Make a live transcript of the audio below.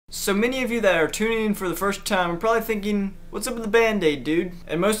So many of you that are tuning in for the first time are probably thinking, what's up with the Band-Aid, dude?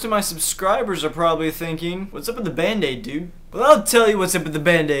 And most of my subscribers are probably thinking, what's up with the Band-Aid, dude? Well, I'll tell you what's up with the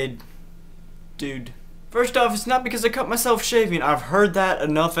Band-Aid, dude. First off, it's not because I cut myself shaving. I've heard that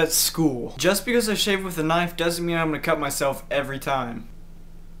enough at school. Just because I shave with a knife doesn't mean I'm gonna cut myself every time.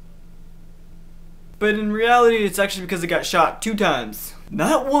 But in reality, it's actually because I got shot 2 times.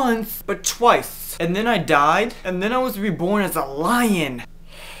 Not once, but twice. And then I died, and then I was reborn as a lion.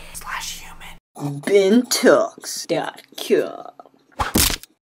 /human. BenTalks.com.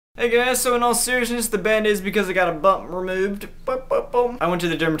 Hey guys, so in all seriousness, the Band-Aid is because I got a bump removed. I went to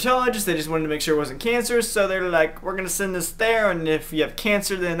the dermatologist, they just wanted to make sure it wasn't cancerous, so they're like, we're gonna send this there, and if you have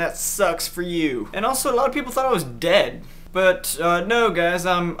cancer, then that sucks for you. And also, a lot of people thought I was dead. But, no guys,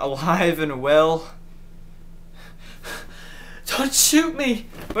 I'm alive and well. Don't shoot me!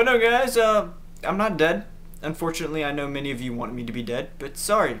 But no guys, I'm not dead. Unfortunately, I know many of you want me to be dead, but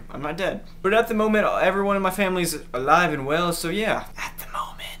sorry, I'm not dead. But at the moment, everyone in my family is alive and well, so yeah. At the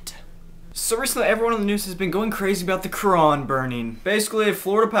moment. So recently, everyone in the news has been going crazy about the Quran burning. Basically, a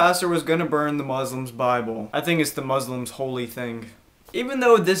Florida pastor was gonna burn the Muslims' Bible. I think it's the Muslims' holy thing. Even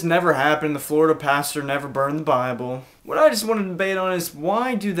though this never happened, the Florida pastor never burned the Bible. What I just want to debate on is,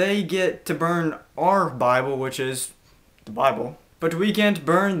 why do they get to burn our Bible, which is the Bible, but we can't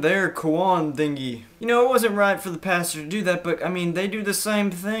burn their Quran thingy? You know, it wasn't right for the pastor to do that, but I mean, they do the same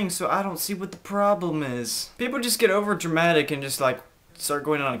thing, so I don't see what the problem is. People just get over dramatic and just like start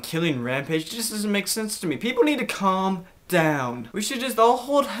going on a killing rampage. It just doesn't make sense to me. People need to calm down. We should just all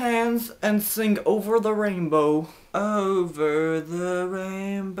hold hands and sing Over the Rainbow. Over the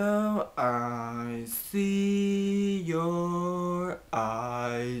rainbow, I see your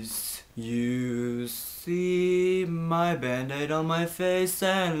eyes. You see my Band-Aid on my face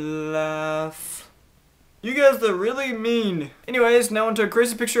and laugh. You guys are really mean. Anyways, now onto a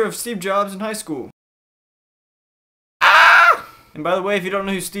crazy picture of Steve Jobs in high school. And by the way, if you don't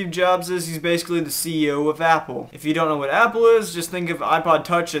know who Steve Jobs is, he's basically the CEO of Apple. If you don't know what Apple is, just think of iPod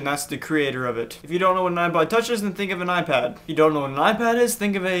Touch and that's the creator of it. If you don't know what an iPod Touch is, then think of an iPad. If you don't know what an iPad is,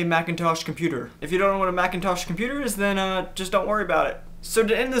 think of a Macintosh computer. If you don't know what a Macintosh computer is, then just don't worry about it. So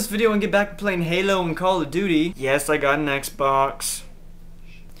to end this video and get back to playing Halo and Call of Duty, yes, I got an Xbox.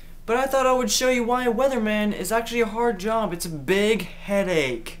 But I thought I would show you why a weatherman is actually a hard job. It's a big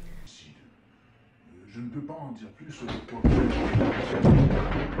headache.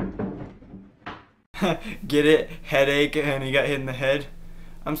 Get it? Headache and he got hit in the head?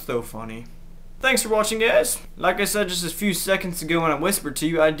 I'm so funny. Thanks for watching, guys. Like I said just a few seconds ago when I whispered to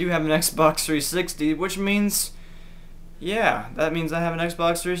you, I do have an Xbox 360, which means, yeah, that means I have an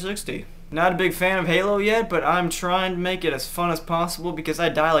Xbox 360. Not a big fan of Halo yet, but I'm trying to make it as fun as possible because I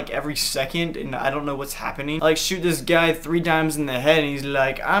die like every second and I don't know what's happening. I like shoot this guy 3 times in the head and he's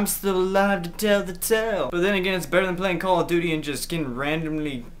like, I'm still alive to tell the tale. But then again, it's better than playing Call of Duty and just getting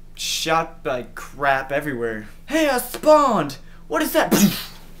randomly shot by crap everywhere. Hey, I spawned! What is that?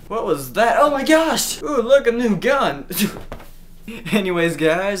 What was that? Oh my gosh! Ooh, look, a new gun! Anyways,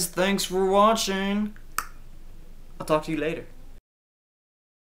 guys, thanks for watching. I'll talk to you later.